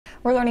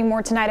We're learning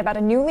more tonight about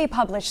a newly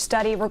published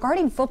study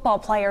regarding football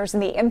players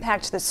and the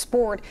impact the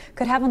sport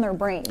could have on their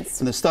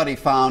brains. And the study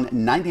found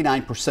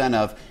 99%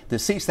 of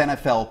deceased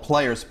NFL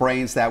players'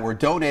 brains that were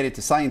donated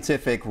to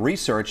scientific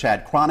research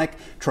had chronic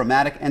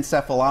traumatic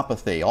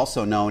encephalopathy,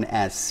 also known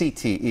as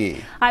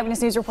CTE.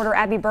 Eyewitness News reporter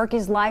Abby Burke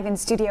is live in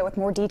studio with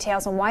more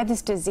details on why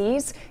this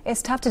disease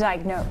is tough to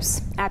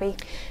diagnose. Abby.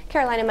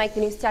 Caroline and Mike,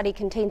 the new study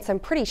contains some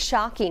pretty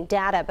shocking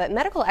data, but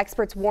medical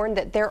experts warn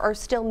that there are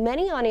still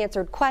many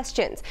unanswered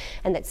questions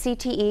and that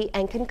CTE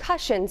and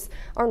concussions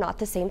are not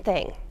the same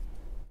thing.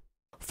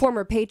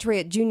 Former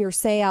Patriot Junior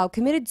Seau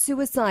committed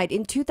suicide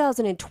in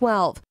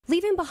 2012,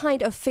 leaving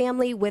behind a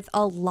family with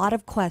a lot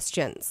of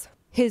questions.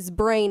 His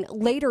brain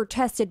later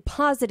tested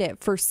positive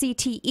for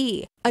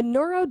CTE, a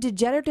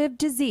neurodegenerative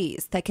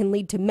disease that can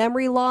lead to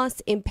memory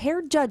loss,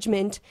 impaired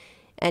judgment,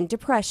 and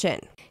depression.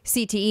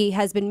 CTE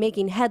has been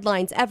making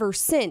headlines ever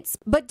since,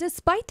 but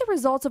despite the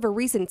results of a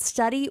recent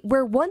study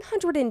where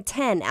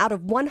 110 out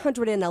of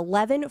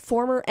 111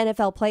 former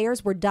NFL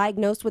players were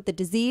diagnosed with the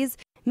disease,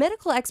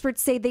 medical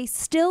experts say they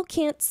still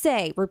can't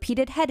say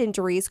repeated head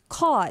injuries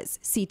cause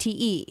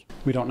CTE.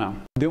 We don't know.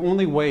 The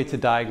only way to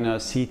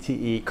diagnose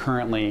CTE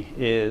currently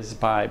is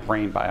by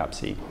brain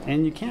biopsy,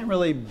 and you can't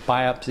really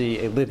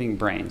biopsy a living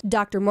brain.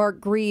 Dr. Mark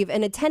Grieve,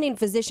 an attending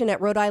physician at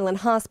Rhode Island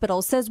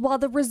Hospital, says while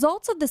the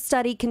results of the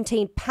study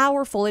contain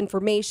powerful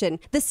information,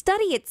 the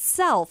study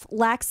itself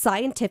lacks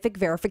scientific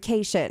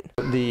verification.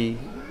 The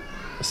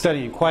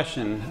study in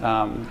question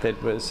that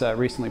was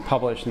recently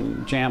published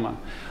in JAMA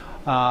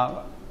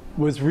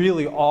was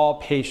really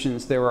all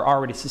patients that were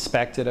already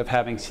suspected of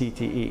having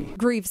CTE.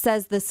 Grieve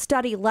says the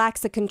study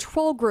lacks a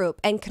control group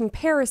and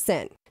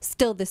comparison.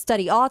 Still, the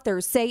study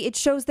authors say it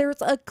shows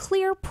there's a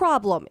clear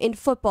problem in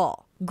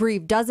football.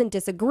 Grieve doesn't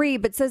disagree,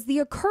 but says the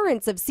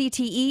occurrence of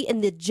CTE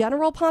in the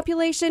general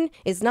population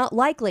is not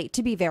likely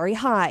to be very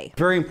high.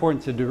 Very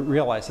important to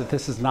realize that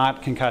this is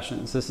not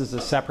concussions. This is a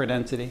separate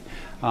entity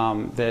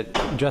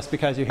that just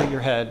because you hit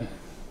your head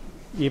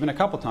even a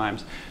couple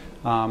times,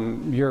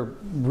 you're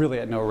really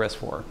at no risk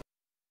for.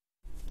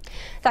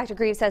 Dr.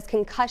 Grieve says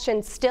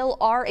concussions still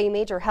are a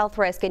major health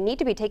risk and need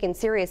to be taken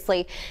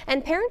seriously,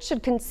 and parents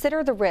should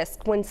consider the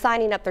risk when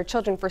signing up their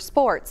children for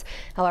sports.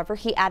 However,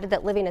 he added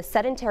that living a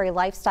sedentary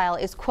lifestyle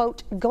is,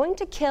 quote, going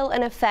to kill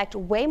and affect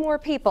way more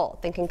people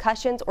than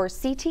concussions or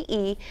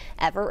CTE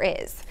ever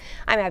is.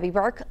 I'm Abby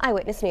Burke,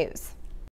 Eyewitness News.